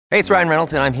Hey, it's Ryan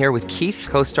Reynolds, and I'm here with Keith,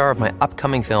 co-star of my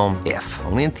upcoming film, If,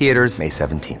 only in theaters May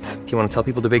 17th. Do you want to tell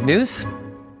people the big news?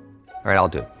 All right, I'll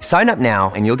do it. Sign up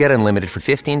now and you'll get unlimited for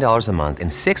 $15 a month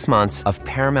and 6 months of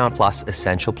Paramount Plus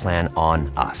Essential Plan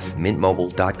on us.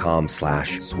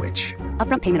 MintMobile.com/switch.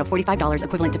 Upfront payment of $45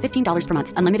 equivalent to $15 per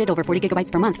month. Unlimited over 40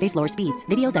 gigabytes per month. Face lower speeds.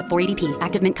 Videos at 480p.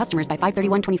 Active Mint customers by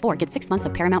 531.24 get 6 months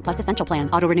of Paramount Plus Essential Plan.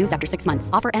 Auto renews after 6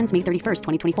 months. Offer ends May 31st,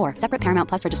 2024. Separate Paramount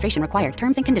Plus registration required.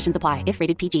 Terms and conditions apply if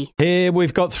rated PG. Here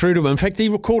we've got through to him. In fact,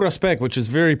 he called us back, which is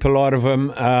very polite of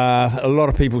him. A lot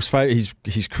of people's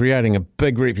he's creating a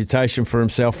big reputation for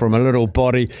himself from a little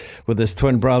body with his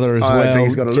twin brother as well. I think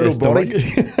he's got a little body.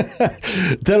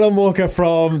 Dylan Walker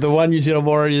from the One New Zealand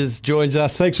Warriors joins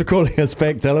us. Thanks for calling us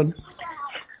back, Dylan.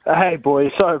 Hey,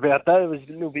 boys. Sorry about that. It was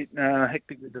a little bit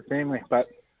hectic with the family, but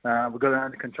we've got it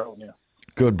under control now.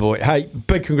 Good boy. Hey,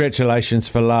 big congratulations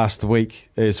for last week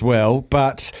as well.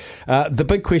 But the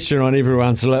big question on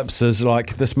everyone's lips is,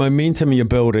 like, this momentum you're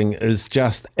building is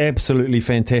just absolutely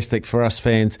fantastic for us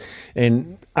fans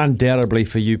and undoubtedly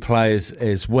for you players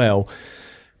as well.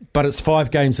 But it's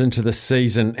 5 games into the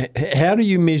season. How do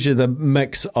you measure the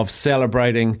mix of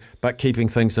celebrating but keeping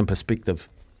things in perspective?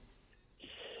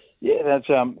 Yeah, that's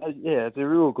it's a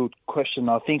real good question.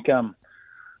 I think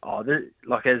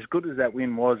like, as good as that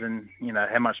win was, and you know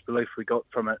how much belief we got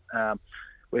from it,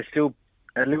 we're still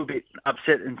a little bit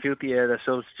upset and filthy at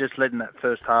ourselves, just letting that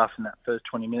first half and that first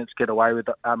 20 minutes get away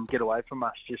from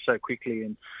us just so quickly.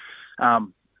 And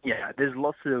there's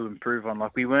lots to improve on.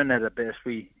 Like, we weren't at our best.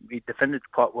 We defended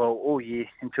quite well all year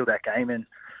until that game, and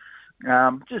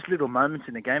just little moments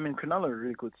in the game. And Cronulla are a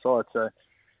really good side, so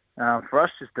for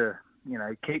us just to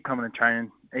keep coming and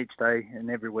training each day and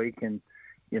every week, and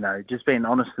just being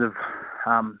honest of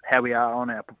how we are on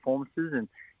our performances. And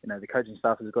the coaching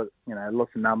staff has got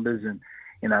lots of numbers, and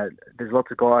there's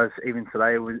lots of guys even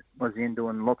today was in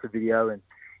doing lots of video, and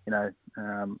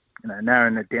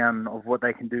narrowing it down of what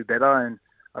they can do better. And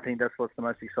I think that's what's the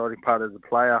most exciting part as a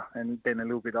player. And being a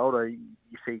little bit older, you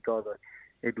see guys like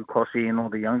Edward Cossie and all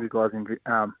the younger guys in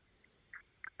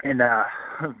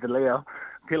Valeo,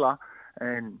 Pillar,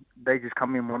 and they just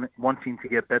come in wanting to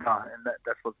get better, and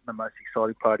that's what the most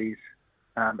exciting part is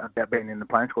about being in the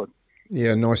playing squad.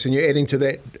 Yeah, nice. And you're adding to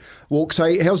that, Walk.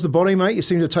 Say, how's the body, mate? You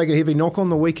seem to take a heavy knock on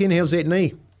the weekend. How's that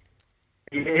knee?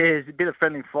 Yeah, it's a bit of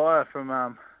friendly fire from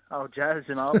old Jazz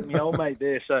and my old mate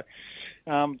there. So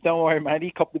don't worry, mate.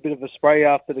 He copped a bit of a spray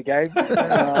after the game.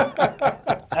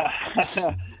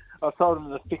 I told him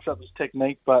to fix up his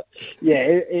technique, but yeah,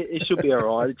 it should be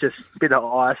all right. It's just a bit of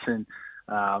ice and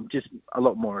just a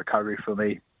lot more recovery for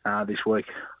me this week.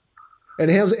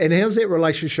 And how's that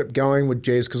relationship going with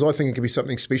Jazz? Because I think it could be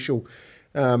something special.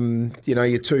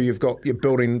 You two, you're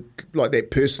building like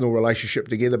that personal relationship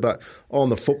together, but on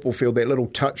the football field, that little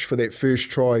touch for that first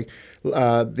try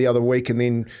the other week, and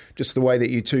then just the way that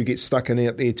you two get stuck in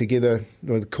out there together,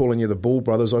 calling you the Ball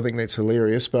Brothers, I think that's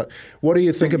hilarious. But what do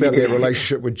you think about that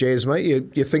relationship with Jazz, mate?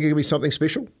 You think it could be something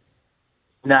special?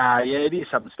 Nah, yeah, it is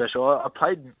something special. I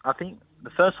think the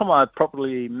first time I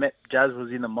properly met Jazz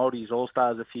was in the Maldives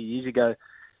All-Stars a few years ago,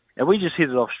 and we just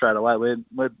hit it off straight away.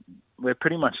 We're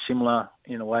pretty much similar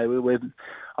in a way.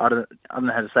 I don't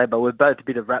know how to say, but we're both a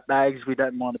bit of rat bags. We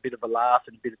don't mind a bit of a laugh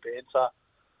and a bit of banter.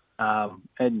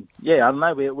 And yeah, I don't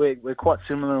know. We're quite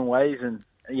similar in ways, and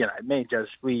me and Jazz,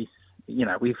 we've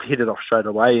hit it off straight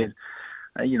away. And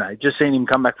just seeing him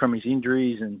come back from his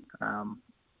injuries and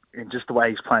just the way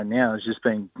he's playing now has just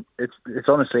been. It's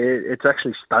honestly, it's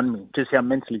actually stunned me just how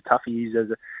mentally tough he is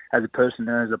as a person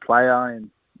and as a player.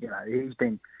 And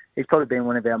he's probably been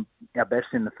one of our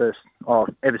best in the first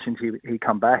ever since he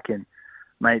come back. And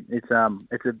mate, it's a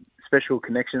special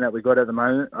connection that we got at the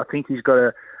moment. I think he's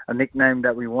got a nickname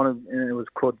that we wanted, and it was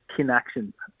called Kin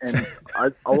Action. And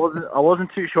I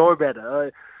wasn't too sure about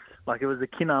it. Like, it was a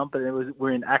kinner, but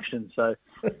we're in action. So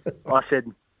I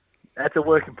said, that's a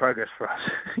work in progress for us.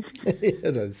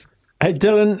 It is. Hey,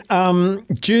 Dylan,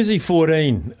 jersey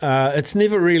 14, it's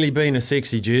never really been a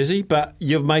sexy jersey, but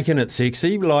you're making it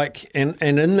sexy, and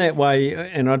in that way,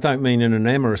 and I don't mean in an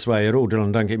amorous way at all,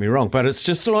 Dylan, don't get me wrong, but it's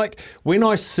just like when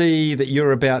I see that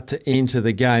you're about to enter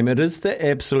the game, it is the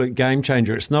absolute game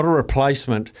changer. It's not a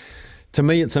replacement. To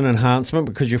me, it's an enhancement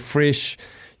because you're fresh,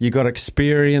 you've got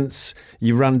experience,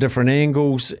 you run different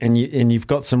angles, and you've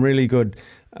got some really good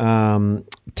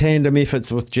tandem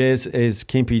efforts with Jazz, as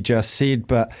Kempy just said.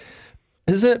 But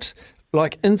is it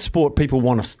like in sport people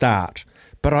want to start,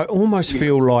 but I almost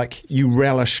feel like you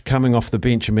relish coming off the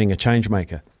bench and being a change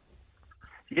maker?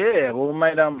 Yeah, well,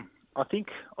 mate, I think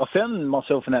I found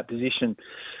myself in that position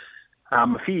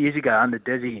a few years ago under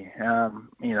Desi.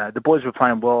 The boys were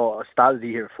playing well. I started the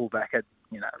year at fullback. It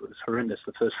was horrendous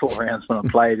the first 4 rounds when I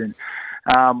played. And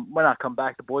when I come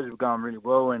back, the boys were going really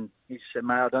well. And he said,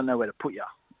 mate, I don't know where to put you.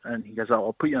 And he goes, oh,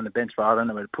 I'll put you on the bench, but I don't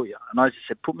know where to put you. And I just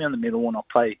said, put me on the middle and I'll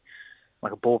play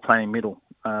like a ball playing middle.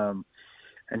 And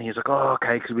he was like, oh,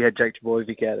 okay, because we had Jake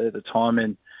Trbojevic out at the time.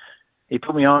 And he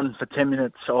put me on for 10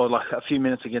 minutes or like a few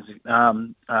minutes against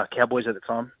Cowboys at the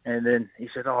time. And then he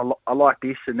said, oh, I like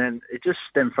this. And then it just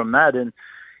stemmed from that. And,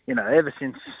 ever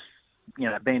since,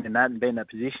 being in that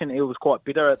position, it was quite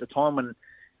bitter at the time when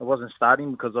I wasn't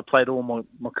starting because I played all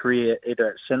my career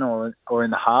either at centre or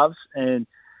in the halves. And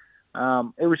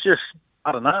it was just,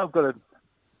 I don't know, I've got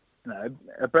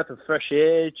a breath of fresh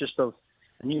air, just of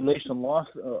a new lease on life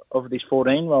of this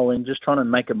 14 role and just trying to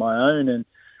make it my own. And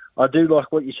I do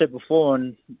like what you said before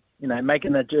and,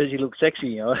 making that jersey look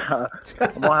sexy. I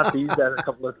might have to use that a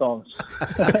couple of times.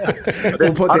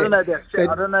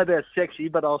 I don't know about sexy,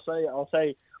 but I'll say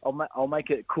I'll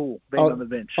make it cool being on the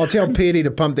bench. I'll tell Petey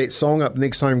to pump that song up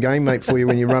next home game, mate, for you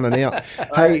when you're running out.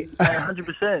 Hey,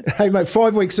 100%. Hey, mate,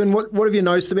 5 weeks in, what have you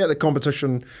noticed about the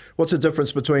competition? What's the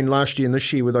difference between last year and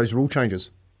this year with those rule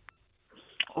changes?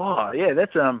 Oh, yeah,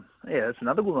 that's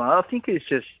another good one. I think it's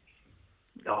just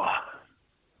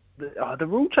the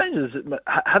rule changes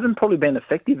haven't probably been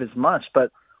effective as much,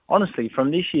 but honestly, from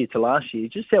this year to last year,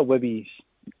 just how Webby's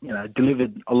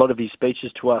delivered a lot of his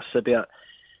speeches to us about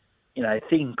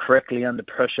thinking correctly under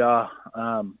pressure,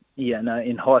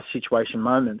 in high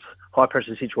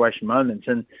pressure situation moments,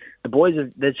 and the boys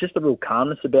there's just a real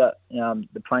calmness about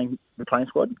the playing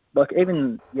squad. Like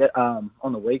even on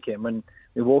the weekend when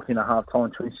we walked in at half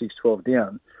time 26-12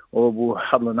 down, or we were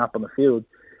huddling up on the field,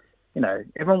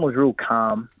 everyone was real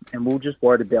calm, and we were just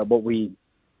worried about what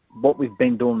we've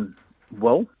been doing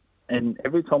well. And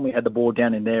every time we had the ball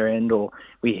down in their end, or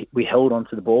we held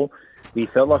onto the ball, we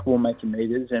felt like we were making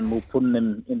meters and we were putting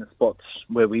them in the spots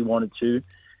where we wanted to.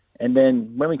 And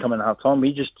then when we come in at half time,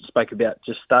 we just spoke about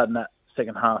just starting that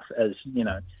second half as,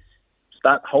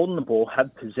 start holding the ball,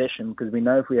 have possession, because we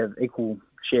know if we have equal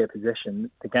share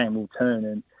possession, the game will turn.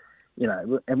 And,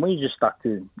 and we just stuck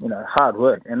to, hard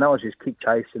work. And that was just kick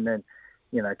chase and then,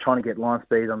 trying to get line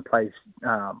speed on plays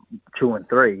 2 and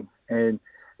 3. And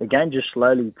the game just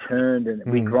slowly turned and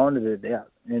we grinded it out.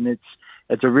 And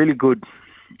it's a really good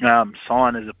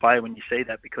sign as a player when you see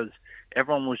that, because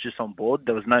everyone was just on board.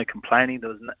 There was no complaining.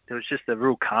 There was just a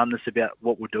real calmness about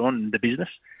what we're doing in the business.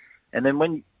 And then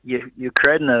when you're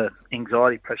creating a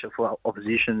anxiety pressure for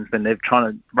oppositions when they're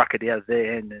trying to ruck it out of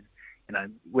their end, and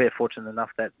we're fortunate enough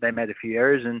that they made a few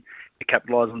errors and we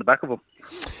capitalised on the back of them.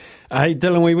 Hey,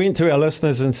 Dylan, we went to our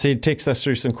listeners and said text us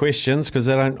through some questions because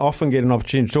they don't often get an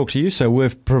opportunity to talk to you, so we're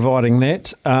providing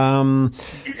that.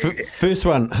 First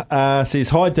one says,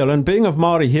 hi, Dylan. Being of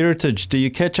Māori heritage, do you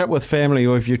catch up with family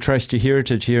or have you traced your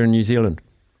heritage here in New Zealand?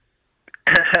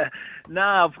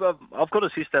 No, I've got a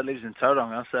sister that lives in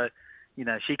Tauranga, so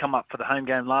she come up for the home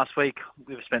game last week.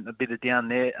 We've spent a bit of time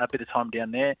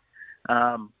down there.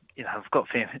 I've got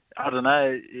family. I don't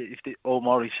know if all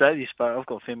Māori say this, but I've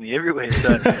got family everywhere.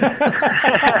 So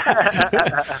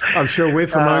I'm sure we're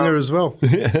from Whangarei as well.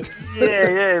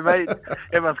 yeah, mate.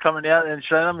 Everyone's coming out and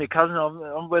showing I'm your cousin.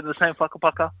 I'm wearing the same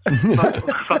whakapaka.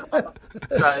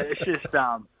 So it's just,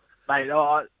 mate.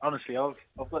 Honestly, I've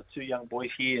got 2 young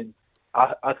boys here, and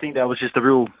I think that was just a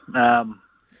real.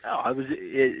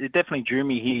 It definitely drew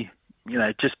me here.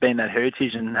 Just being that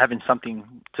heritage and having something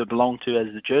to belong to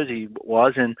as the jersey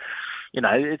was. And,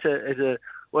 it's a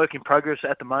work in progress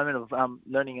at the moment of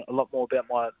learning a lot more about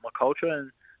my culture,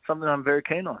 and something I'm very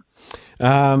keen on.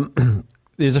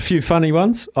 There's a few funny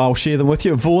ones. I'll share them with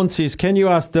you. Vaughan says, can you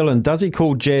ask Dylan, does he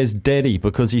call Jazz daddy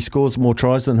because he scores more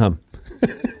tries than him?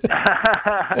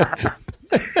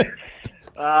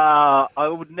 I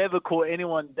would never call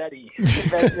anyone daddy.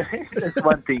 That's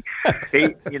one thing.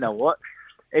 You know what?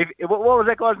 What was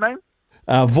that guy's name?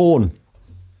 Vaughan.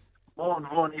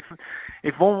 Vaughan.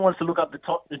 If Vaughan wants to look up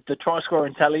the try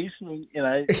scoring tallies,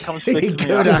 come speak to me.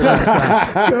 Good answer.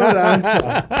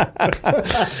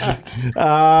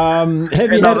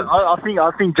 Have you had?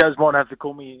 I think Jazz might have to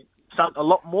call me a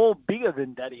lot more bigger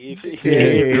than Daddy.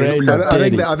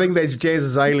 I think that's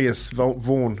Jazz's alias,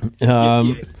 Vaughan.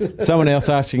 Someone else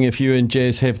asking if you and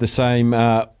Jazz have the same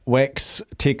wax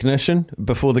technician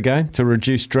before the game to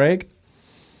reduce drag.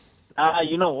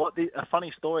 You know what? A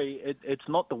funny story. It's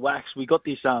not the wax. We got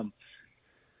this.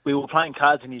 We were playing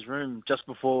cards in his room just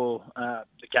before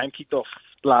the game kicked off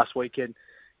last weekend.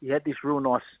 He had this real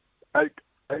nice oat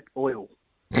oil.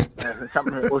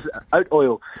 Something that was oat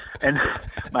oil, and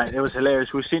mate, it was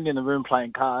hilarious. We were sitting in the room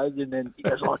playing cards, and then he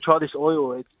goes, "Oh, try this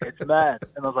oil. It's mad."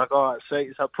 And I was like, "All right,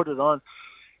 sweet." So I put it on,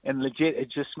 and legit, it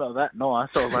just smelled that nice.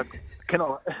 So I was like, can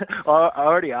I? I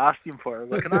already asked him for it. I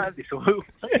was like, can I have this oil?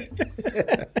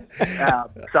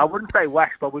 So I wouldn't say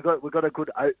wax, but we got a good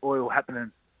oat oil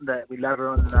happening that we lather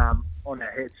on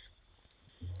our heads.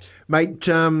 Mate,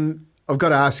 I've got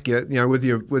to ask you, with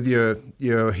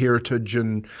your heritage,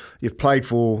 and you've played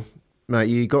for, mate,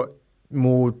 you got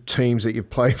more teams that you've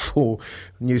played for,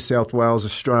 New South Wales,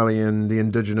 Australian, the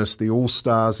Indigenous, the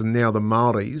All-Stars, and now the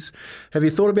Māoris. Have you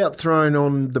thought about throwing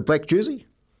on the black jersey?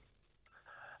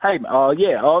 Hey,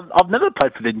 yeah, I've never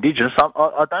played for the Indigenous.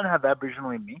 I don't have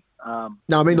Aboriginal in me.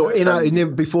 No, I mean,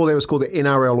 before that was called the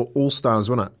NRL All-Stars,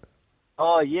 wasn't it?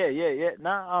 Oh, yeah.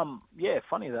 No,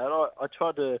 funny that. I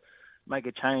tried to make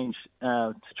a change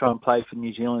to try and play for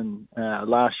New Zealand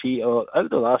last year, or over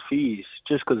the last few years,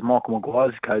 just because Michael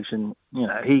Maguire's coach, and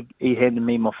he handed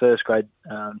me my first grade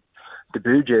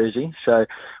debut jersey, so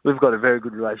we've got a very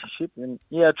good relationship. And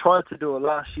yeah, I tried to do it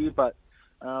last year, but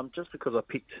just because I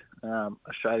picked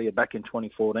Australia back in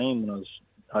 2014 when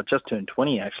I just turned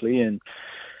 20 actually, and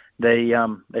they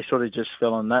sort of just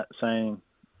fell on that, saying,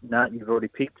 "No, you've already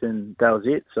picked," and that was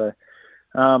it. So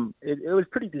it was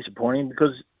pretty disappointing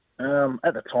because.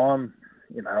 At the time,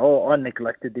 I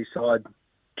neglected this side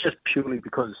just purely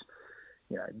because,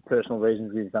 personal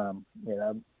reasons with, family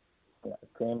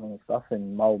and stuff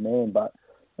and my old man. But,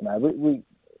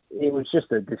 it was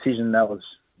just a decision that was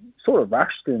sort of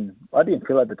rushed, and I didn't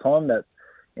feel at the time that,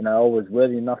 I was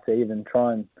worthy enough to even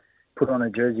try and put on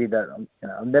a jersey that,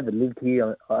 I've never lived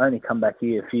here. I only come back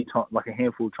here a few times, like a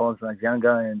handful of times when I was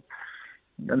younger, and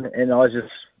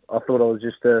I thought I was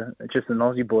just an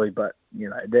Aussie boy, but the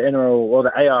NRL or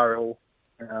the ARL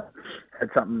had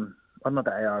something. I'm not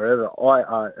the ARL, the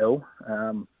IRL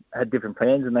had different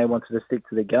plans, and they wanted to stick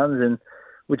to their guns, and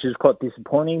which is quite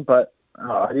disappointing. But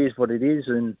it is what it is,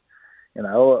 and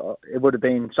it would have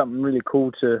been something really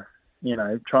cool to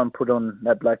try and put on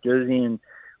that black jersey and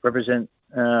represent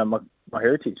my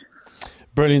heritage.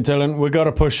 Brilliant, Dylan. We've got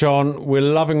to push on. We're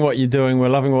loving what you're doing. We're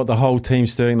loving what the whole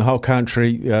team's doing, the whole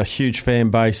country, a huge fan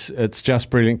base. It's just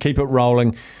brilliant. Keep it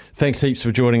rolling. Thanks heaps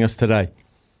for joining us today.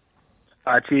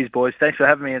 Cheers, boys. Thanks for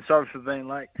having me, and sorry for being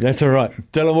late. That's all right.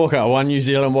 Dylan Walker, One New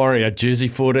Zealand Warrior, Jersey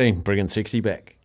 14, bringing 60 back.